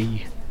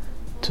way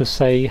to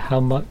say how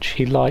much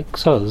he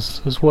likes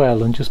us as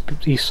well, and just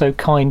he's so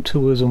kind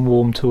to us and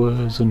warm to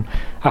us, and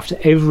after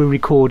every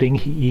recording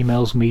he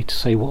emails me to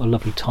say what a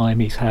lovely time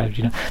he's had.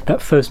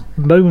 That first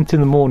moment in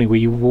the morning where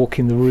you walk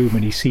in the room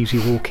and he sees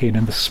you walk in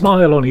and the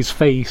smile on his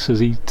face as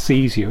he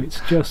sees you,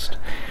 it's just,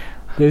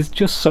 there's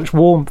just such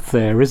warmth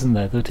there, isn't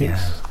there, that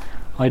it's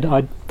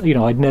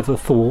I'd never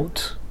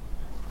thought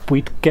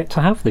we'd get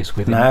to have this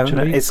with him. No,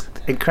 actually. it's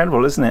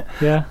incredible, isn't it?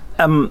 Yeah.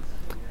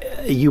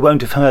 You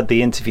won't have heard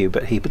the interview,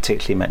 but he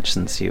particularly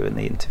mentions you in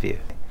the interview.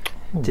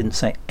 Didn't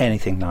say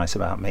anything nice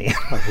about me.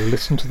 I will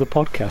listen to the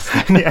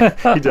podcast then. Yeah,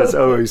 he does.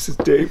 Oh, it's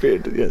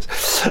David.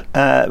 Yes.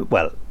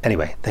 Well,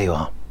 anyway, there you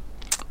are.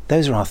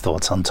 Those are our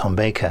thoughts on Tom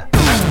Baker.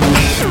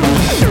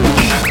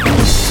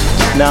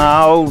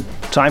 Now,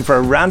 time for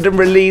a random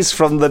release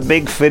from the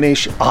Big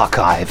Finish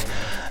archive.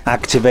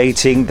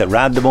 Activating the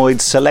Randomoid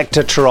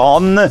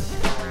Selectortron.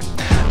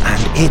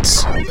 And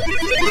it's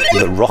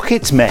the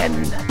Rocket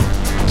Men.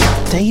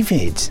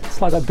 David.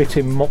 It's like that bit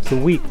in Mock the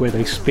Week where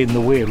they spin the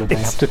wheel and they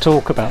have to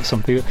talk about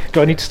something.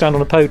 Do I need to stand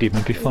on a podium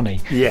and be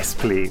funny? Yes,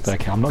 please.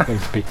 Okay, I'm not going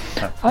to be.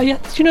 Yeah,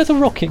 do you know the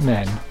Rocket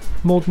Men,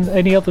 more than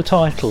any other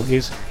title,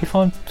 is if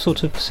I'm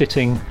sort of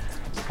sitting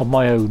on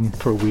my own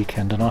for a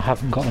weekend and I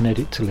haven't got an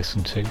edit to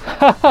listen to.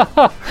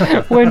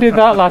 When did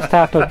that last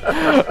happen?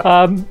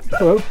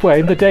 Well,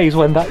 in the days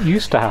when that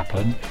used to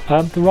happen,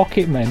 the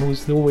Rocket Men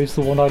was always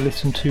the one I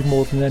listened to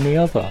more than any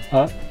other.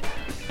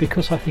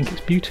 Because I think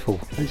it's beautiful.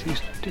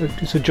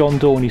 It's a John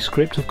Dorney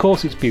script. Of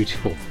course it's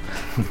beautiful.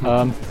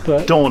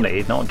 But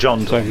Dorney, not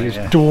John Dorney. It's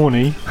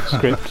Dorney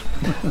script.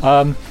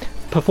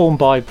 Performed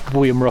by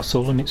William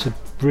Russell, and it's a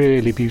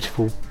really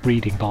beautiful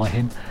reading by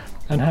him.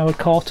 And Howard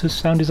Carter's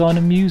sound design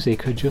and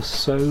music are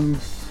just so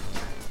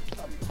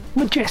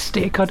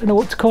majestic. I don't know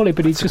what to call it,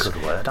 but it's just a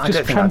good word. I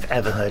don't think I've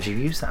ever heard you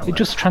use that word. It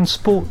just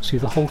transports you.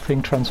 The whole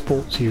thing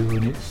transports you,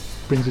 and it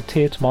brings a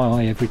tear to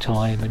my eye every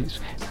time, and it's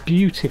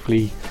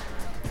beautifully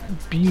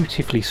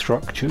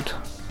structured.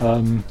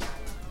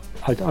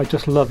 I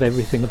just love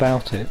everything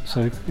about it.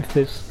 So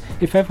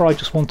if ever I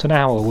just want an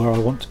hour where I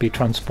want to be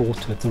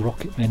transported, the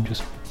Rocket Men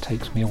just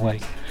takes me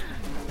away.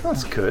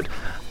 That's good.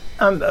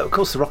 Of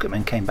course, the Rocket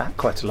Men came back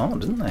quite a lot,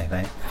 didn't they?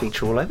 They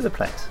feature all over the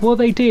place. Well,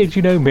 they did.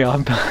 You know me.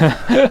 I'm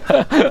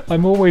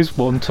always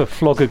one to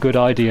flog a good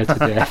idea to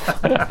death.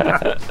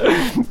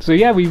 So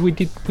yeah, we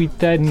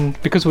then,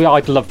 because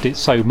I'd loved it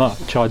so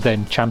much, I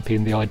then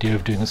championed the idea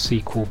of doing a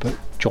sequel, but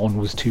John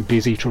was too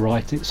busy to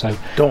write it. So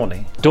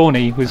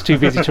Dorney was too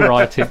busy to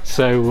write it.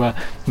 So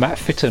Matt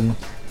Fitton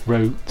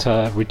wrote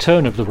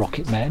Return of the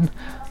Rocket Men,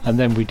 and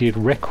then we did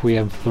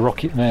Requiem for the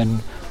Rocket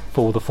Men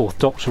for the Fourth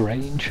Doctor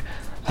range.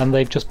 and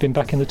they've just been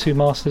back in the Two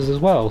Masters as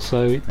well.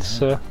 So it's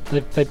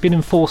they've been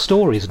in 4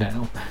 stories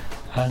now,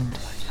 and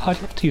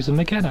I'd love to use them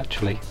again.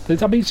 Actually,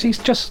 I mean, it's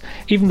just,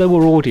 even though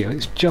we're audio,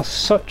 it's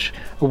just such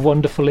a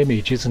wonderful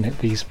image, isn't it?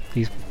 These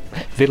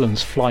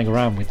villains flying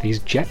around with these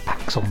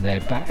jetpacks on their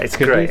back. It's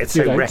great. It's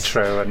so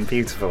retro and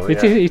beautiful.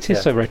 It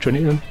is so retro,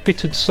 and it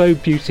fitted so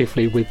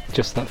beautifully with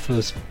just that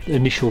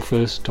initial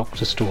first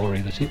Doctor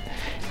story that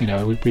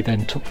we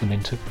then took them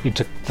into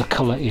the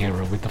colour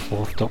era with the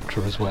 4th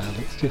Doctor as well.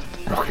 It's just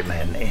Rocket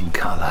Men in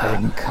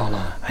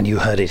colour. And you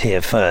heard it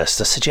here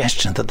first, a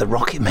suggestion that the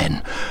Rocket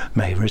Men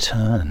may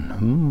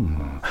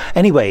return.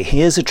 Anyway,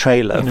 here's a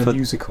trailer for a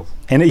musical.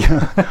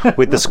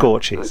 With the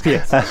Scorches.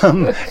 Yes.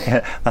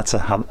 That's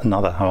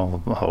another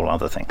whole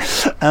other thing.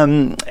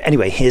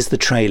 Anyway, here's the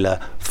trailer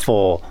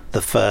for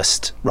the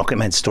first Rocket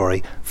Men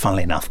story,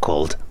 funnily enough,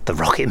 called The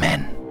Rocket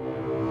Men.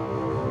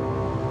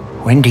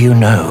 When do you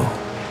know?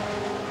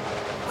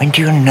 When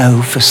do you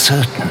know for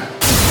certain?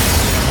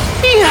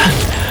 Ian!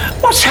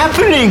 What's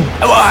happening?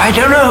 Oh, I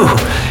don't know.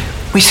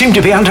 We seem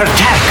to be under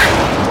attack.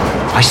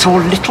 I saw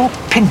little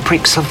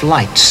pinpricks of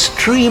light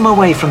stream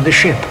away from the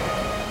ship.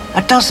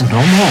 12 or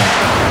more.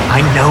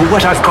 I know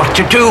what I've got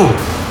to do,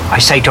 I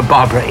say to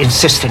Barbara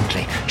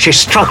insistently. She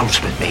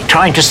struggles with me,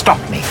 trying to stop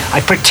me.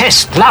 I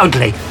protest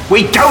loudly.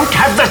 We don't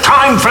have the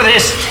time for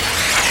this!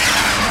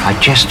 I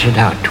gestured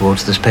out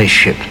towards the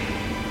spaceship.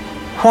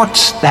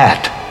 What's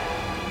that?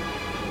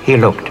 He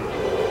looked.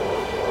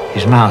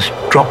 His mouth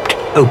dropped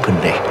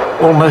openly,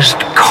 almost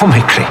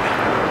comically.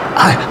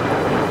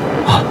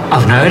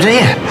 I've no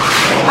idea.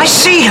 I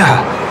see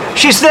her.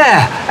 She's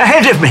there,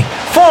 ahead of me,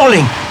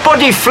 falling,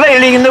 body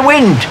flailing in the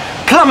wind,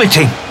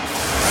 plummeting.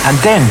 And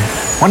then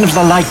one of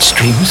the light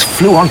streams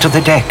flew onto the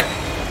deck.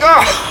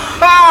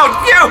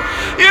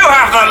 You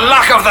have the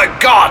luck of the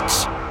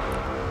gods!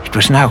 It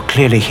was now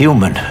clearly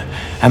human.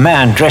 A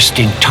man dressed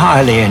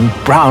entirely in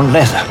brown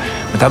leather,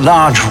 with a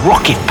large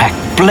rocket pack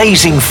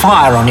blazing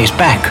fire on his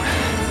back,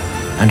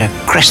 and a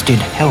crested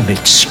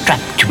helmet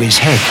strapped to his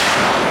head.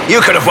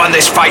 You could have won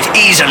this fight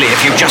easily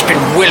if you'd just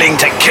been willing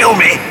to kill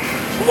me.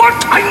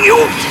 What are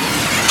you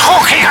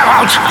talking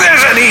about?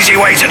 There's an easy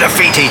way to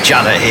defeat each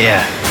other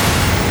here.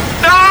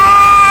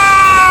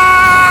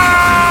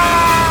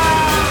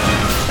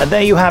 And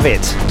there you have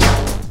it.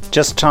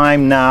 Just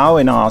time now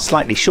in our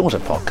slightly shorter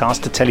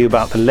podcast to tell you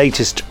about the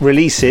latest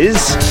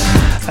releases.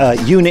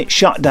 Unit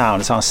Shutdown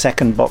is our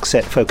second box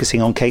set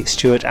focusing on Kate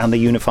Stewart and the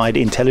Unified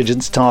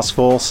Intelligence Task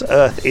Force.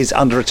 Earth is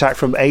under attack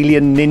from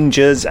alien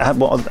ninjas.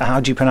 How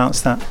do you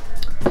pronounce that?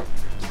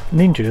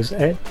 Ninjas,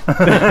 eh?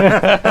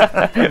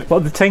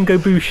 What, the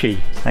Tengobushi?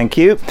 Thank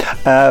you.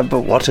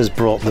 But what has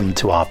brought them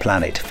to our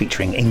planet?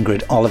 Featuring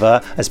Ingrid Oliver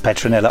as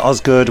Petronella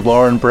Osgood,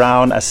 Warren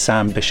Brown as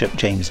Sam Bishop,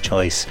 James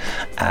Joyce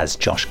as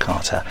Josh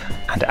Carter,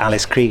 and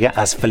Alice Krieger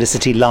as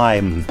Felicity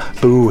Lime.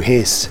 Boo,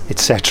 hiss,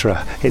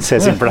 etc. It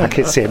says in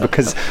brackets here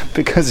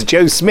because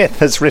Joe Smith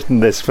has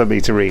written this for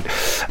me to read.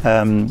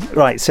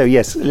 Right, so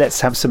yes, let's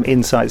have some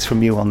insights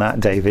from you on that,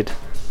 David.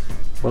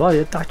 Well,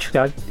 it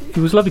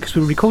was lovely because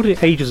we recorded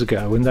it ages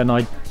ago, and then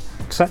I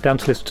sat down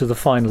to listen to the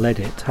final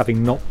edit,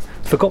 having not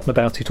forgotten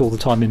about it all the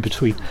time in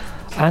between,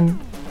 and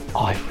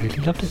I really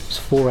loved it. It was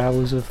 4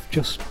 hours of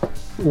just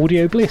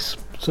audio bliss.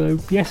 So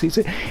yes, it's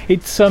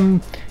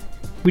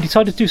we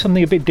decided to do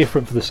something a bit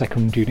different for the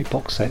second unit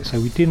box set.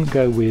 So we didn't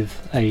go with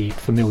a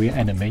familiar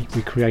enemy.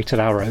 We created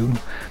our own.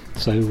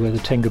 So the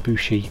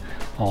Tengobushi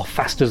are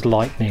fast as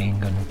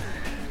lightning and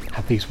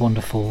have these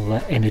wonderful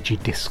energy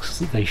discs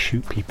that they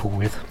shoot people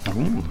with.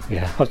 Ooh.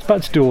 Yeah, I was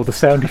about to do all the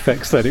sound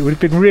effects then. It would have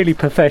been really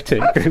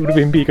pathetic. It would have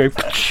been me go.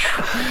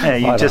 Yeah,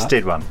 you like just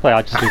did one. Yeah,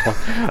 I just did one.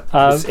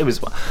 It was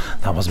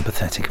that wasn't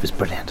pathetic. It was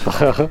brilliant.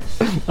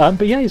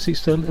 But yeah,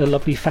 it's a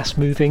lovely,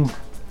 fast-moving,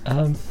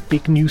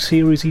 big new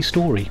series-y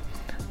story,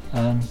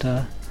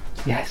 and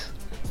yes.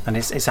 And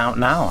it's out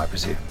now, I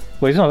presume.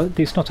 Well,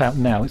 it's not out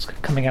now. It's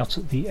coming out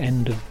at the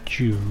end of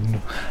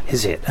June.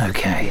 Is it?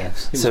 Okay.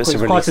 Yes. It's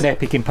quite an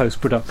epic in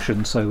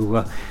post-production,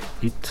 so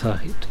it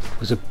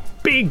was a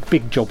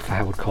big job for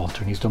Howard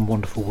Carter, and he's done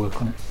wonderful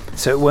work on it.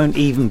 So it won't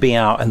even be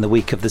out in the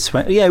week of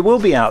the... Yeah, it will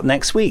be out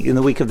next week, in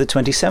the week of the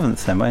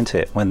 27th then, won't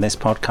it? When this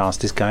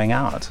podcast is going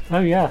out.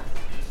 Oh, yeah.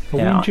 Are we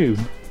in June?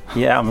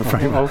 Yeah, I'm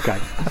afraid. Okay.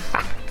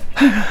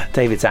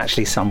 David's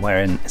actually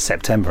somewhere in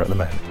September at the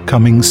moment.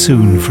 Coming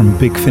soon from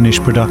Big Finish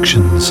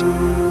Productions,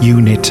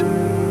 Unit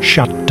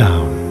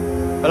Shutdown.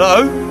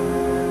 Hello?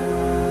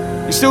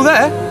 You still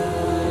there?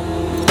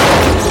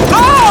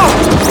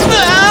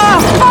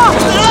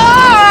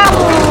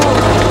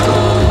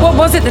 What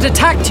was it that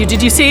attacked you?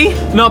 Did you see?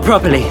 Not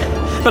properly,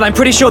 but I'm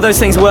pretty sure those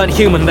things weren't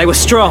human. They were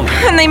strong.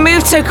 And they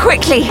moved so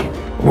quickly.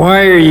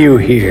 Why are you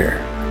here?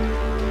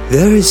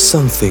 There is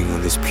something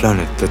on this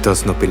planet that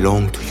does not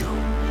belong to you.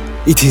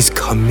 It is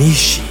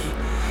Kamishi,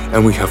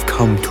 and we have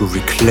come to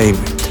reclaim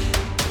it.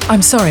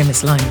 I'm sorry,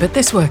 Miss Lime, but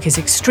this work is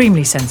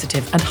extremely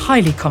sensitive and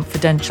highly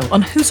confidential.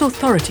 On whose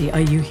authority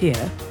are you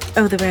here?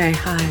 Oh, the very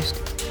highest.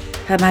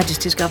 Her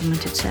Majesty's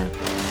government itself.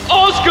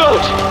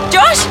 Osgood!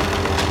 Josh!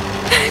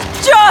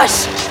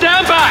 Josh!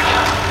 Stand back!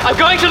 I'm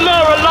going to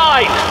lower a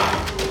line!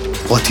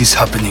 What is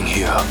happening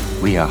here?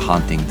 We are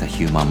hunting the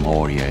human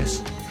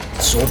warriors.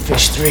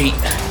 Swordfish 3.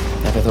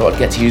 Never thought I'd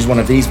get to use one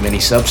of these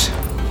mini-subs.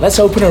 Let's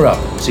open her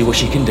up, see what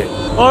she can do.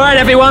 All right,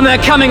 everyone, they're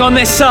coming on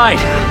this side.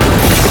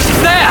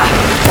 There!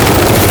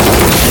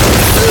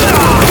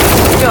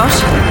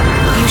 Josh,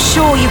 you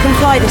sure you can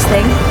fly this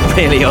thing?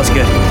 Really,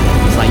 Osgood?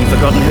 It's like you've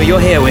forgotten who you're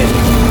here with.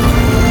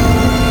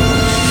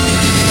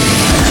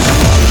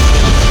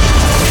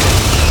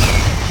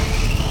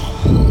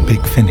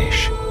 Big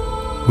Finish.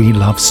 We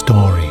love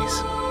stories.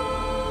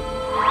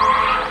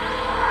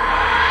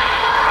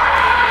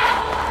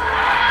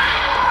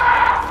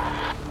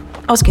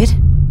 Osgood?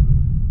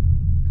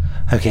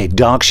 Okay,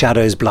 Dark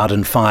Shadows, Blood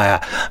and Fire,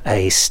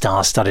 a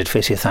star-studded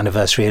 50th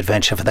anniversary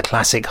adventure for the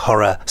classic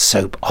horror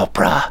soap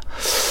opera.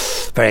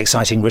 Very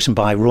exciting, written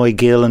by Roy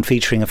Gill and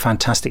featuring a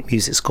fantastic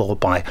music score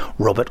by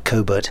Robert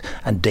Cobert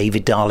and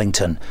David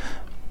Darlington.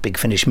 Big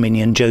Finish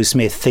minion Joe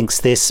Smith thinks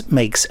this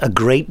makes a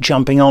great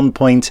jumping on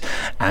point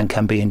and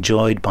can be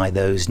enjoyed by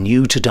those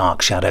new to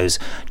Dark Shadows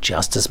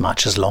just as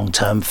much as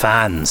long-term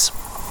fans.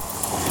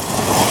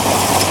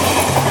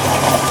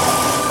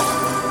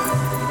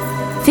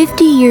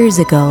 50 years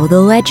ago, the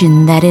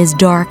legend that is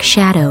Dark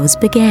Shadows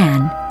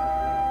began.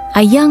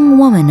 A young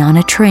woman on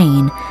a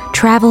train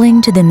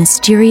traveling to the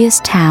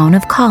mysterious town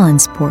of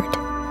Collinsport.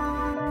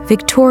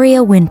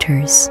 Victoria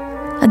Winters,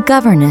 a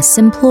governess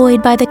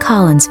employed by the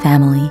Collins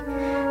family,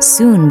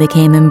 soon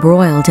became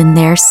embroiled in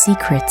their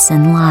secrets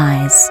and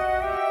lies.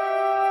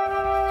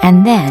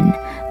 And then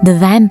the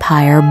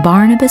vampire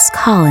Barnabas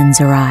Collins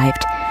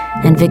arrived,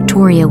 and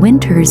Victoria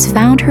Winters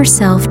found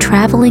herself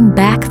traveling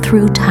back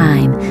through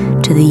time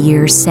to the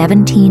year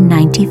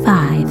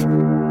 1795.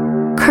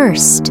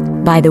 Cursed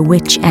by the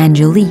witch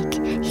Angelique,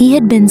 he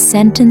had been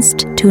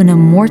sentenced to an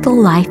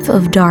immortal life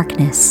of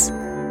darkness.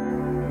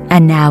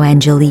 And now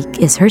Angelique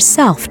is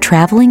herself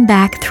traveling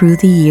back through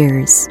the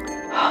years.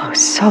 Oh,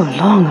 so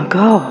long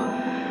ago.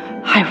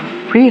 I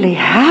really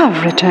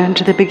have returned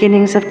to the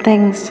beginnings of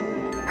things.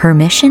 Her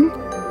mission?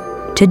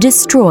 To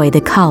destroy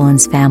the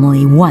Collins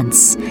family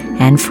once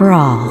and for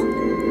all.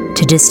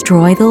 To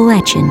destroy the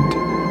legend.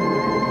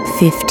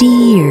 50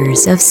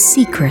 years of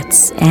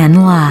secrets and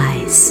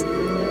lies.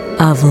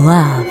 Of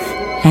love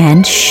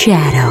and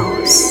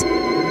shadows.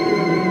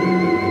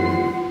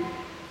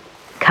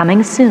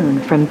 Coming soon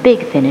from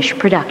Big Finish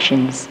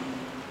Productions.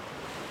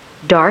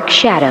 Dark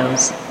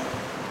Shadows,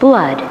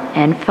 Blood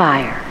and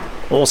Fire.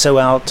 Also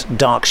out,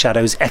 Dark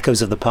Shadows,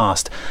 Echoes of the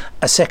Past,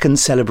 a second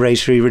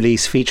celebratory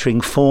release featuring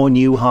 4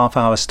 new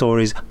half-hour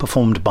stories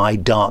performed by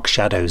Dark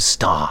Shadows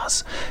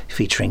stars,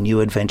 featuring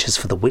new adventures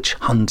for the Witch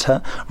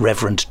Hunter,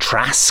 Reverend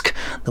Trask,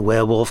 the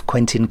werewolf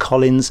Quentin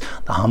Collins,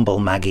 the humble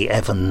Maggie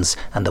Evans,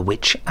 and the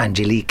witch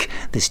Angelique.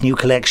 This new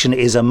collection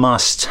is a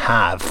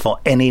must-have for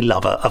any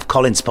lover of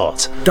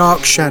Collinsport.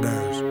 Dark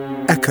Shadows,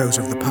 Echoes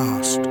of the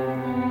Past.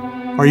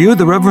 Are you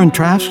the Reverend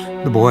Trask?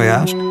 The boy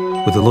asked,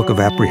 with a look of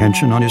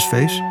apprehension on his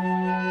face.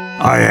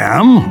 I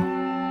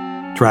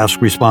am,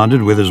 Trask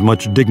responded with as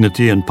much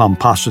dignity and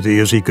pomposity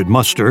as he could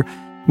muster,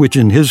 which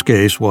in his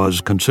case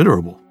was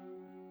considerable.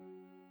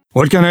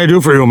 What can I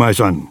do for you, my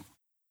son?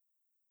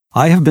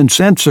 I have been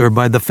sent, sir,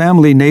 by the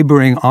family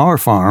neighboring our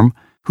farm,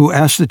 who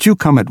asked that you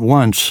come at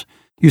once.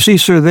 You see,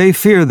 sir, they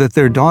fear that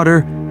their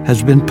daughter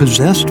has been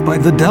possessed by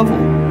the devil.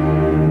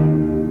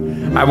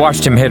 I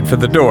watched him head for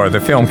the door,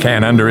 the film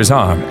can under his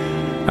arm.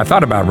 I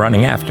thought about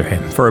running after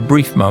him. For a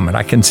brief moment,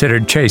 I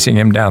considered chasing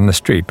him down the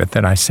street, but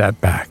then I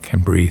sat back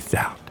and breathed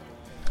out.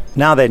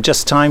 Now then,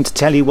 just time to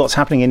tell you what's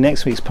happening in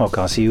next week's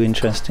podcast. Are you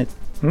interested?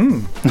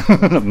 On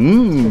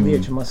the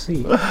edge of my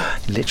seat.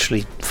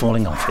 Literally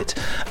falling off it.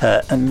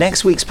 And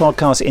next week's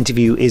podcast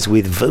interview is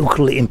with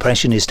vocal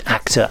impressionist,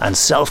 actor and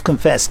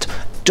self-confessed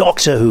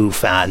Doctor Who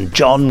fan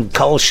John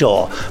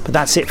Culshaw. But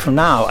that's it from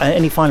now.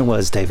 Any final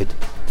words, David?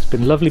 It's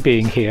been lovely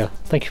being here.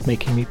 Thank you for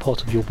making me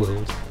part of your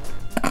world.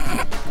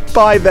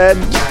 Bye then.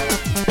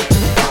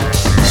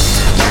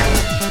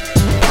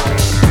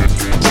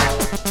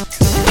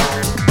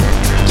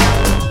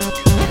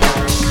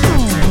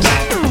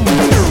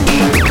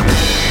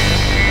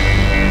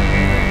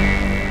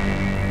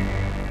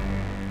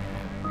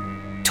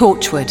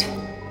 Torchwood.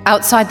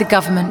 Outside the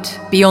government,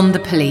 beyond the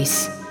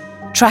police.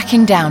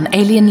 Tracking down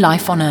alien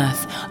life on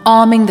Earth,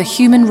 arming the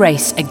human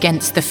race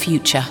against the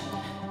future.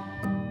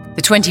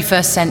 The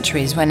 21st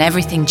century is when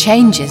everything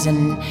changes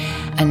and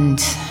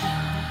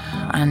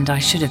I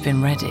should have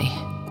been ready.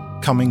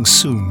 Coming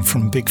soon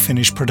from Big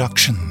Finish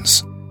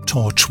Productions.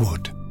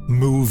 Torchwood.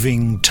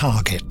 Moving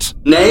Target.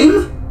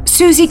 Name?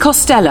 Susie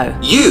Costello.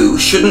 You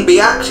shouldn't be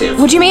active.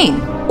 What do you mean?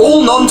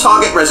 All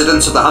non-target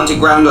residents of the hunting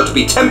ground are to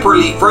be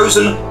temporarily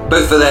frozen,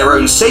 both for their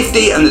own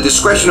safety and the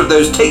discretion of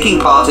those taking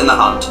part in the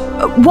hunt.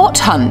 What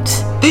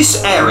hunt?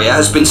 This area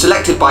has been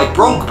selected by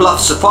Bronc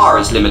Bluff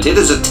Safaris Limited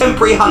as a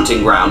temporary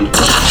hunting ground.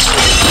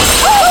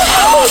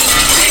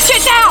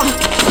 Get down!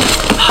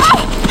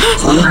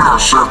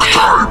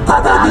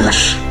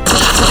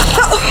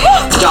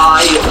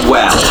 Die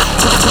well.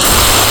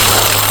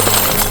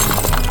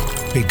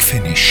 Big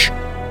Finish.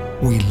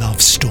 We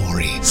love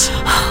stories.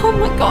 Oh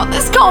my god,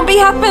 this can't be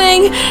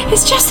happening.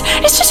 It's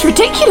just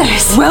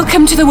ridiculous.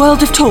 Welcome to the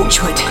world of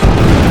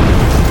Torchwood.